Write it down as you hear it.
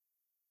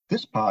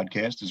This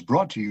podcast is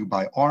brought to you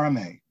by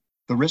RMA,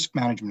 the Risk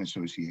Management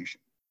Association.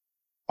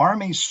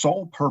 RMA's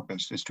sole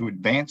purpose is to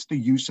advance the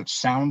use of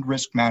sound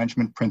risk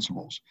management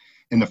principles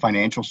in the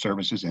financial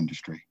services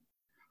industry.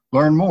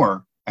 Learn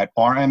more at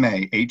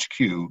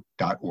rmahq.org.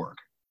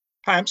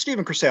 Hi, I'm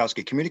Stephen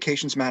Krasowski,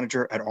 Communications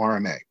Manager at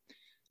RMA.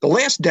 The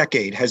last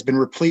decade has been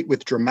replete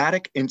with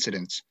dramatic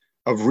incidents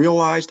of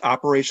realized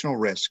operational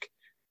risk.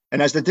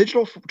 And as the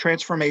digital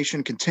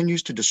transformation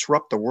continues to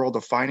disrupt the world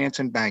of finance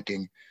and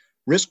banking,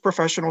 risk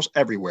professionals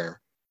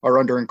everywhere are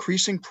under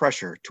increasing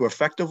pressure to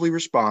effectively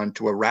respond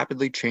to a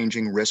rapidly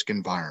changing risk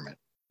environment.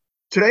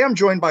 Today, I'm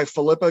joined by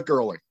Philippa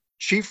Gerling,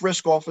 Chief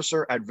Risk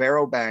Officer at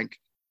Varo Bank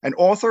and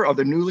author of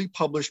the newly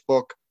published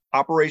book,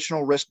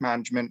 Operational Risk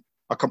Management,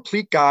 A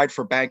Complete Guide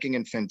for Banking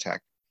and FinTech,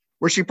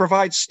 where she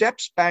provides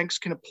steps banks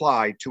can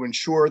apply to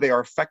ensure they are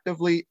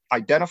effectively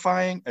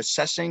identifying,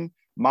 assessing,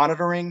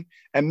 monitoring,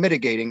 and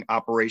mitigating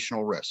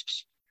operational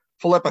risks.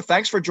 Philippa,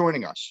 thanks for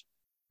joining us.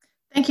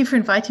 Thank you for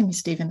inviting me,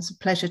 Stephen. It's a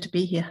pleasure to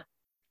be here.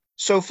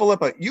 So,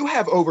 Philippa, you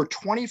have over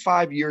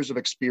 25 years of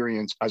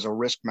experience as a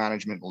risk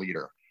management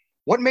leader.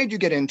 What made you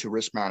get into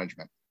risk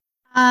management?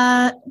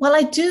 Well,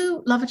 I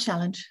do love a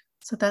challenge.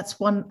 So that's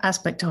one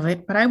aspect of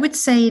it. But I would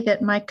say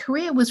that my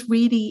career was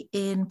really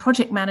in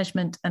project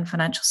management and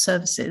financial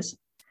services.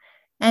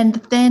 And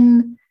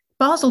then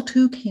Basel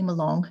II came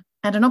along,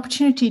 and an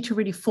opportunity to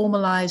really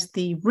formalize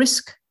the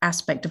risk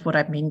aspect of what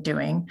I've been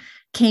doing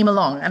came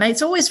along. And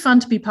it's always fun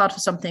to be part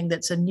of something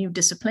that's a new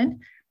discipline.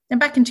 And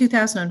back in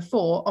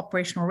 2004,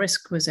 operational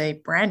risk was a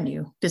brand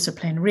new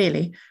discipline,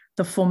 really.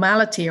 The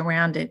formality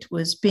around it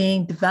was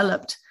being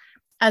developed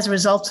as a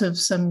result of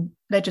some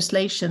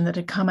legislation that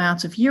had come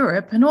out of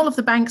Europe. And all of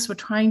the banks were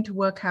trying to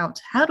work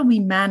out, how do we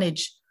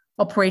manage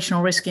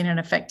operational risk in an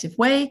effective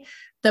way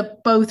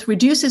that both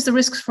reduces the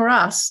risks for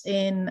us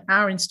in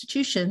our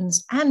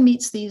institutions and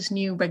meets these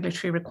new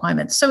regulatory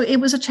requirements. So it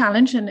was a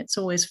challenge, and it's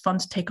always fun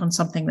to take on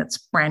something that's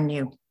brand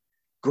new.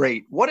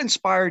 Great. What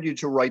inspired you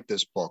to write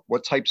this book?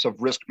 What types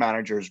of risk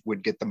managers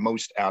would get the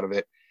most out of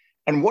it?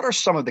 And what are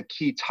some of the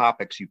key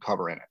topics you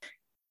cover in it?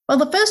 Well,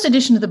 the first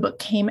edition of the book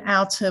came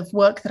out of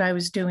work that I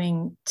was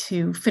doing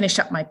to finish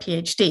up my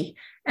PhD.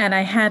 And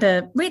I had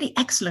a really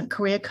excellent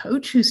career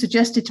coach who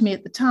suggested to me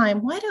at the time,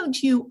 why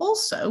don't you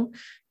also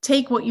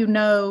take what you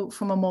know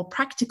from a more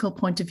practical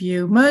point of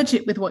view, merge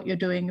it with what you're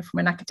doing from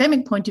an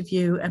academic point of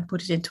view, and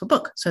put it into a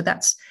book. So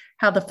that's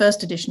how the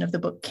first edition of the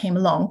book came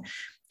along.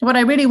 What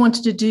I really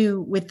wanted to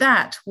do with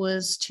that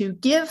was to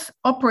give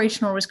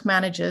operational risk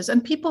managers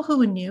and people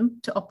who are new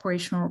to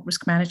operational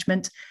risk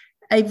management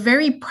a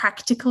very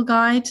practical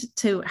guide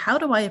to how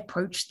do I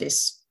approach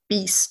this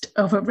beast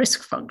of a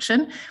risk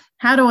function?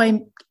 How do I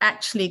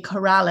actually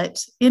corral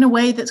it in a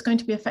way that's going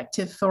to be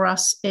effective for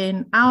us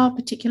in our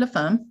particular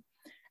firm?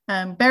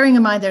 Bearing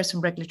in mind there are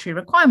some regulatory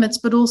requirements,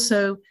 but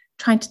also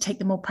trying to take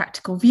the more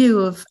practical view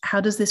of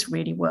how does this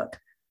really work?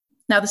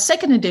 Now, the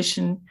second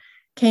edition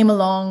came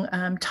along,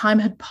 time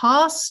had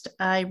passed.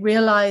 I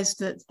realized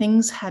that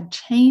things had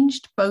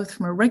changed both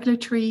from a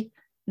regulatory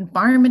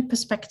environment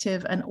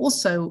perspective and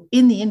also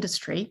in the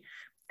industry.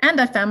 And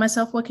I found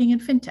myself working in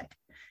fintech.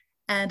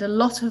 And a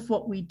lot of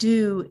what we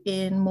do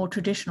in more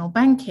traditional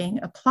banking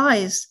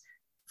applies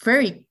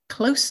very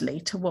closely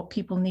to what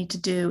people need to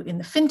do in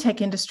the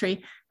fintech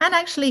industry and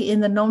actually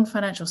in the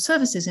non-financial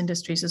services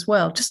industries as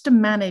well, just to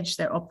manage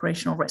their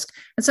operational risk.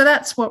 And so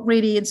that's what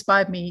really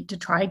inspired me to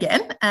try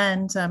again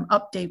and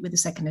update with the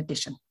second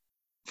edition.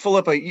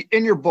 Philippa,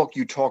 in your book,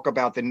 you talk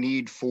about the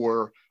need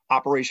for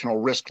operational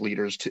risk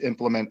leaders to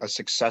implement a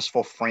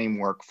successful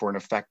framework for an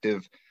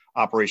effective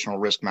operational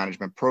risk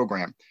management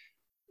program.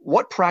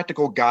 What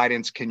practical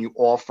guidance can you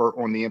offer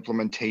on the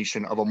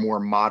implementation of a more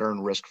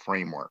modern risk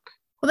framework?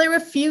 Well, there are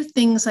a few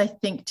things I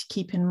think to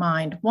keep in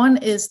mind. One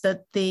is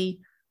that the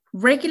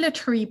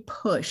regulatory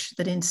push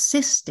that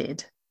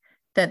insisted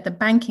that the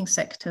banking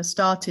sector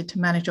started to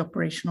manage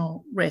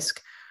operational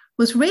risk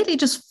was really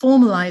just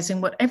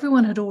formalizing what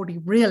everyone had already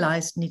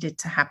realized needed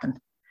to happen.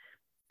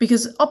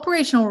 Because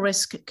operational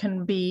risk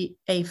can be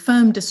a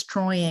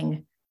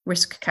firm-destroying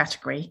risk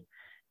category.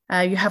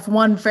 You have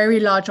one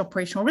very large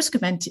operational risk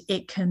event,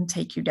 it can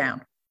take you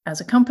down as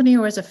a company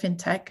or as a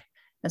fintech,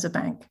 as a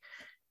bank.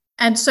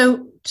 And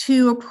so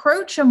to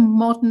approach a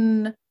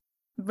modern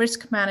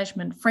risk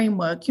management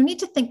framework, you need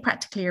to think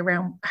practically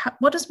around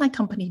what does my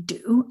company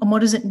do and what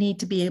does it need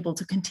to be able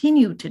to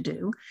continue to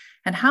do?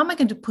 And how am I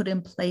going to put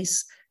in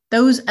place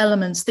those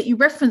elements that you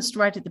referenced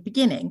right at the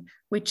beginning,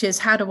 which is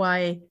how do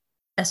I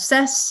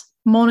assess,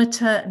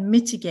 monitor, and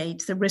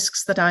mitigate the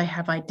risks that I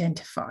have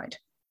identified?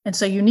 And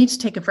so you need to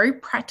take a very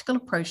practical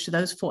approach to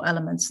those four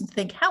elements and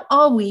think, how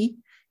are we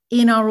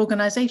in our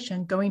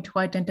organization going to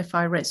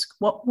identify risk?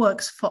 What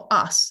works for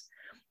us?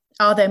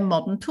 Are there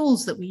modern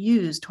tools that we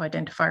use to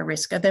identify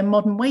risk? Are there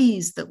modern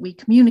ways that we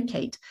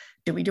communicate?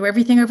 Do we do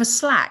everything over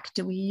Slack?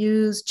 Do we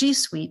use G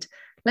Suite?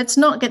 Let's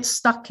not get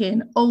stuck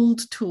in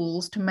old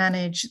tools to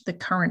manage the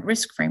current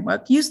risk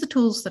framework. Use the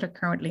tools that are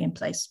currently in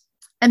place.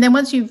 And then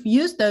once you've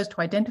used those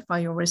to identify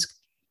your risk,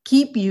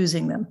 keep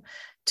using them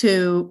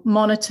to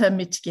monitor,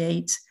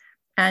 mitigate,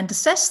 and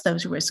assess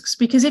those risks.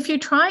 Because if you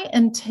try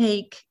and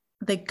take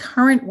the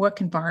current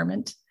work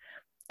environment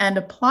and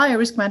apply a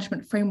risk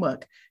management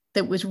framework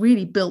that was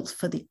really built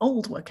for the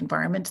old work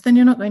environment, then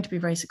you're not going to be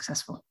very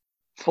successful.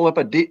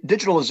 Philippa,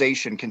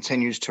 digitalization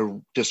continues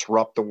to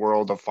disrupt the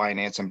world of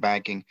finance and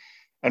banking,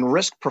 and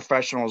risk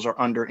professionals are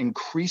under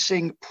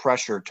increasing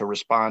pressure to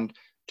respond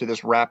to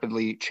this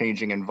rapidly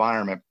changing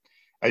environment.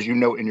 As you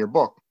note in your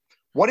book,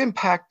 what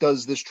impact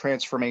does this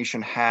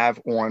transformation have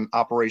on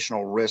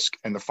operational risk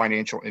and the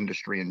financial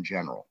industry in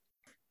general?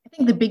 I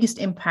think the biggest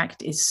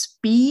impact is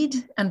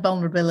speed and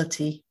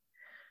vulnerability.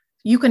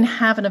 You can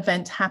have an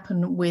event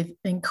happen with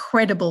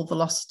incredible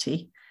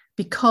velocity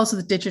because of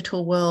the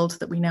digital world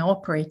that we now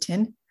operate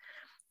in.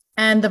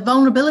 And the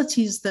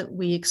vulnerabilities that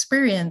we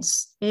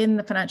experience in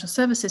the financial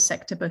services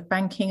sector, both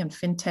banking and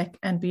fintech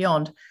and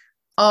beyond,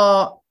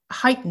 are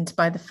heightened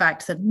by the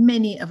fact that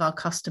many of our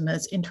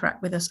customers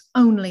interact with us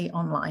only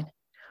online.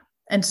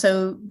 And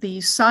so the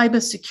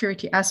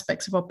cybersecurity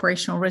aspects of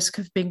operational risk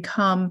have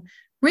become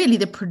really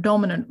the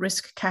predominant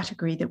risk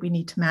category that we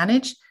need to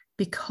manage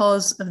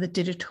because of the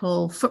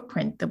digital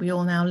footprint that we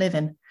all now live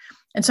in.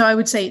 And so I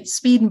would say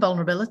speed and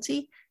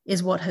vulnerability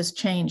is what has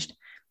changed.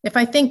 If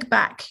I think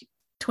back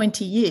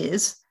 20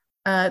 years,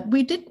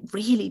 we didn't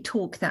really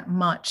talk that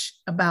much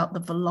about the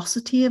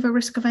velocity of a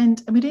risk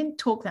event, and we didn't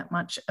talk that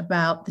much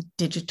about the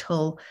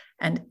digital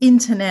and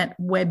internet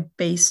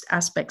web-based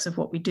aspects of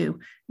what we do.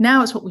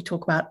 Now it's what we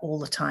talk about all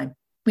the time.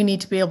 We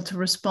need to be able to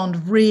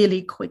respond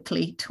really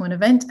quickly to an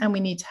event, and we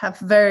need to have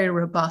very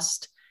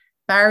robust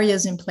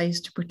barriers in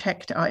place to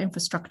protect our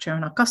infrastructure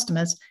and our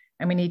customers,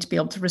 and we need to be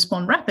able to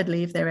respond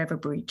rapidly if they're ever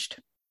breached.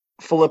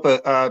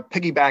 Philippa,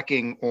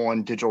 piggybacking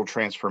on digital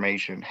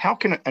transformation, how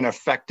can an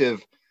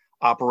effective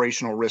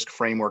operational risk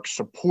framework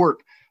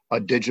support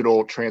a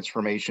digital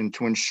transformation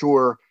to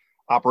ensure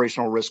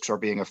operational risks are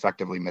being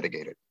effectively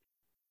mitigated?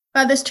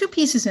 There's two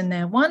pieces in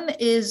there. One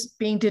is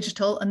being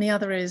digital and the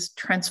other is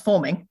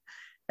transforming.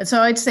 And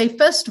so I'd say,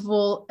 first of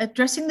all,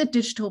 addressing the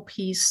digital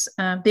piece,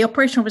 the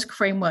operational risk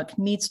framework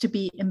needs to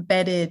be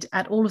embedded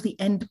at all of the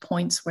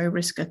endpoints where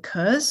risk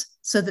occurs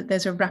so that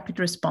there's a rapid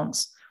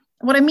response.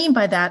 What I mean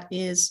by that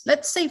is,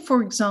 let's say,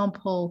 for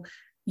example,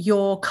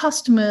 your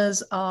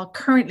customers are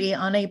currently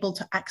unable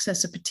to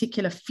access a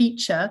particular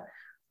feature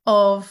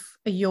of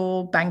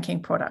your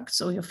banking products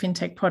or your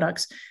fintech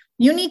products.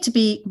 You need to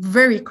be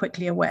very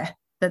quickly aware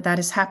that that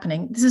is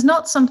happening. This is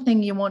not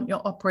something you want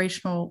your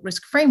operational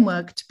risk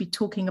framework to be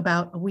talking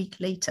about a week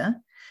later.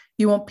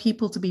 You want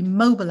people to be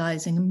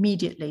mobilizing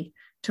immediately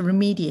to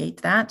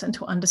remediate that and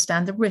to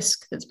understand the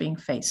risk that's being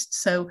faced.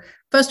 So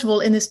first of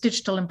all, in this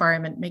digital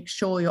environment, make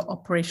sure your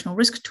operational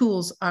risk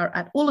tools are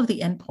at all of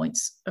the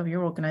endpoints of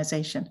your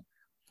organization.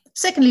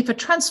 Secondly, for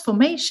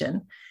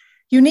transformation,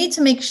 you need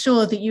to make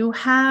sure that you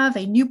have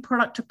a new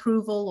product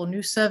approval or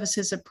new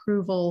services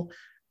approval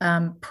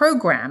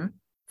program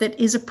that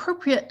is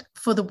appropriate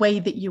for the way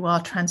that you are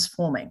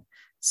transforming.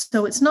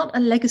 So it's not a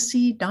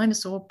legacy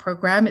dinosaur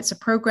program. It's a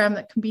program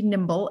that can be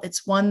nimble.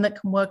 It's one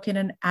that can work in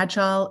an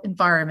agile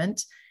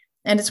environment.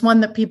 And it's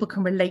one that people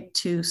can relate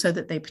to so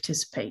that they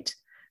participate.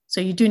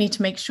 So you do need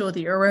to make sure that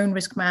your own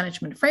risk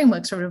management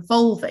frameworks are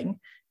evolving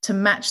to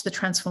match the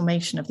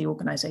transformation of the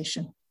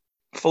organization.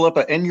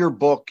 Philippa, in your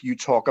book, you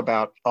talk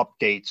about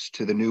updates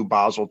to the new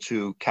Basel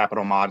II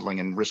capital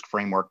modeling and risk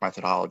framework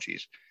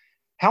methodologies.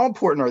 How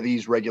important are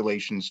these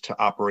regulations to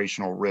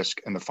operational risk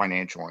in the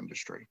financial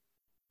industry?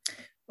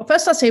 Well,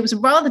 first I'll say it was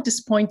rather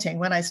disappointing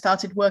when I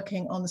started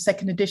working on the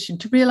second edition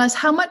to realize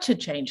how much had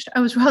changed. I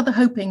was rather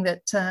hoping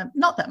that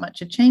not that much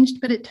had changed,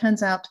 but it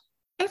turns out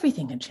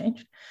everything had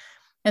changed.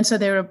 And so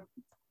there are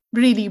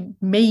really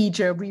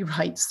major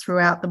rewrites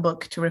throughout the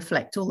book to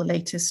reflect all the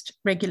latest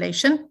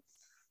regulation.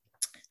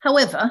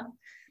 However,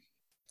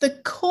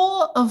 the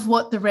core of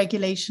what the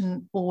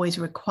regulation always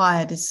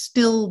required is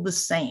still the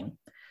same.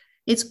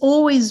 It's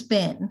always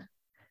been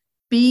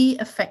be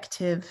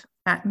effective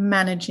at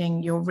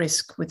managing your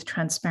risk with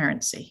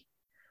transparency.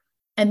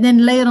 And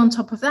then layered on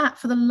top of that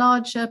for the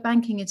larger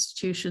banking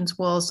institutions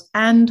was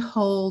and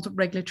hold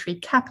regulatory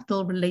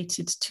capital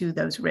related to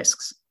those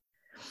risks.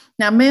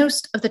 Now,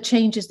 most of the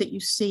changes that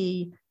you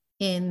see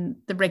in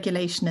the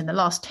regulation in the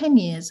last 10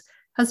 years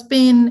has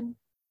been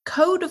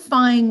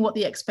codifying what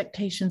the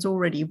expectations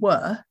already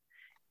were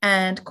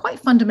and quite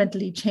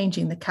fundamentally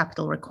changing the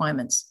capital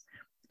requirements.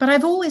 But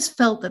I've always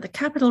felt that the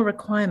capital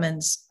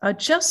requirements are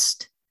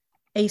just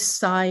a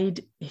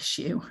side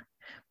issue.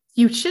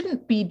 You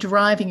shouldn't be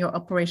driving your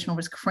operational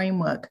risk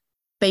framework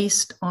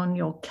based on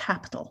your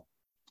capital.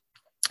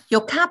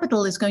 Your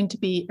capital is going to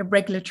be a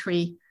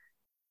regulatory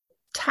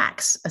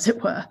tax, as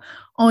it were,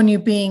 on you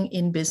being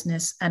in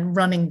business and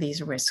running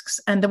these risks.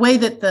 And the way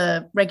that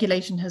the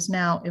regulation has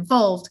now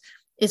evolved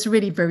is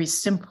really very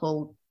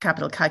simple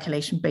capital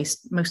calculation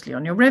based mostly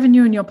on your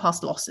revenue and your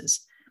past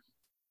losses.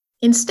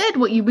 Instead,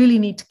 what you really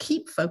need to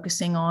keep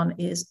focusing on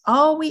is,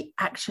 are we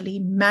actually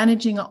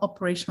managing our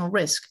operational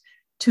risk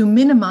to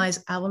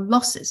minimize our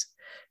losses?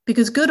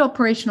 Because good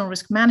operational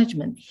risk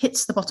management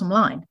hits the bottom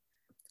line.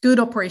 Good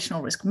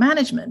operational risk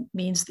management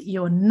means that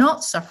you're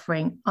not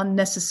suffering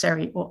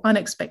unnecessary or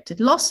unexpected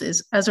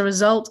losses as a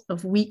result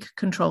of weak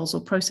controls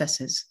or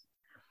processes.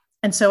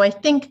 And so I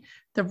think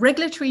the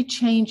regulatory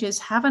changes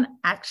haven't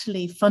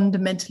actually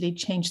fundamentally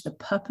changed the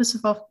purpose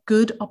of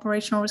good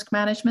operational risk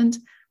management,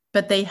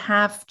 but they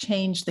have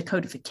changed the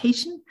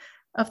codification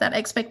of that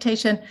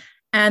expectation,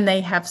 and they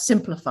have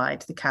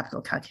simplified the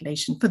capital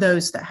calculation for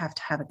those that have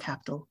to have a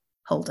capital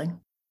holding.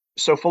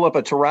 So,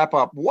 Philippa, to wrap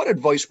up, what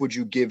advice would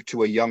you give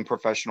to a young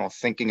professional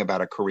thinking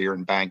about a career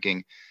in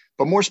banking,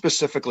 but more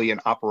specifically in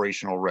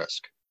operational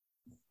risk?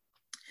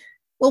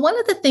 Well, one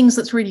of the things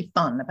that's really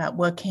fun about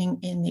working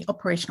in the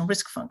operational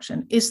risk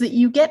function is that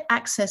you get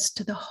access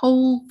to the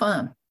whole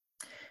firm.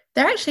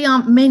 There actually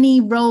aren't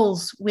many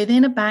roles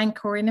within a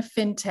bank or in a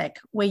fintech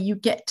where you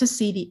get to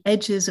see the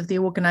edges of the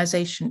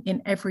organization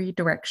in every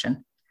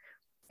direction.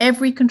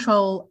 Every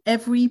control,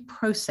 every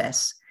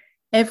process,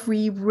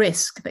 every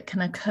risk that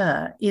can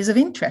occur is of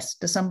interest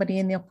to somebody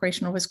in the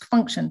operational risk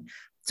function.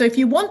 So if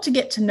you want to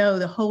get to know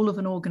the whole of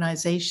an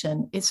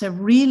organization, it's a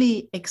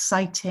really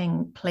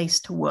exciting place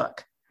to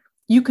work.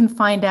 You can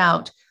find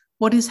out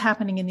what is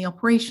happening in the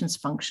operations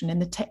function, in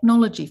the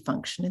technology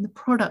function, in the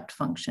product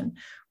function,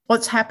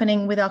 what's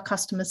happening with our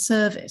customer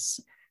service,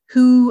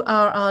 who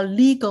are our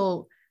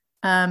legal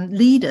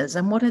leaders,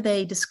 and what are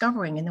they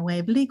discovering in the way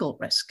of legal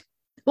risk.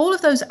 All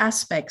of those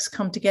aspects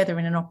come together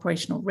in an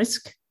operational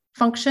risk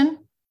function.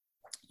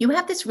 You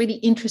have this really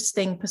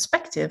interesting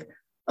perspective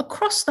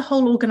across the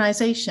whole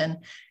organization.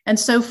 And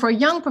so for a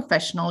young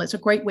professional, it's a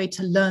great way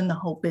to learn the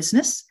whole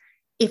business.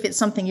 If it's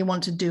something you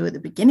want to do at the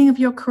beginning of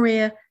your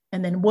career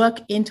and then work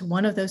into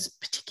one of those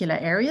particular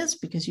areas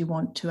because you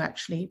want to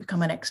actually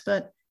become an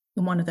expert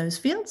in one of those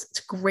fields, it's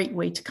a great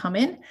way to come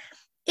in.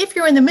 If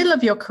you're in the middle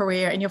of your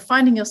career and you're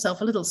finding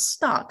yourself a little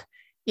stuck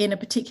in a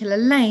particular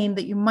lane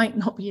that you might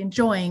not be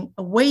enjoying,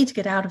 a way to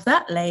get out of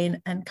that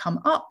lane and come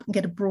up and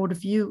get a broader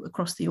view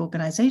across the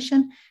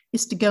organization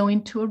is to go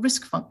into a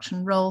risk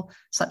function role,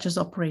 such as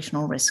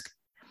operational risk.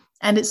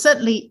 And it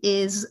certainly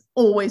is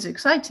always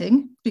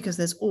exciting because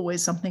there's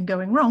always something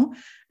going wrong.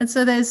 And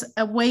so there's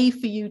a way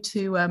for you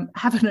to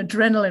have an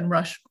adrenaline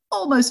rush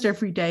almost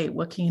every day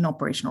working in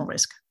operational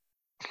risk.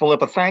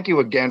 Philippa, thank you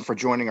again for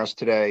joining us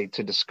today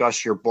to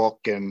discuss your book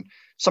and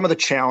some of the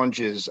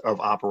challenges of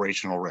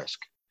operational risk.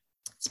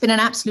 It's been an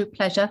absolute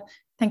pleasure.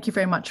 Thank you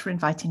very much for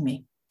inviting me.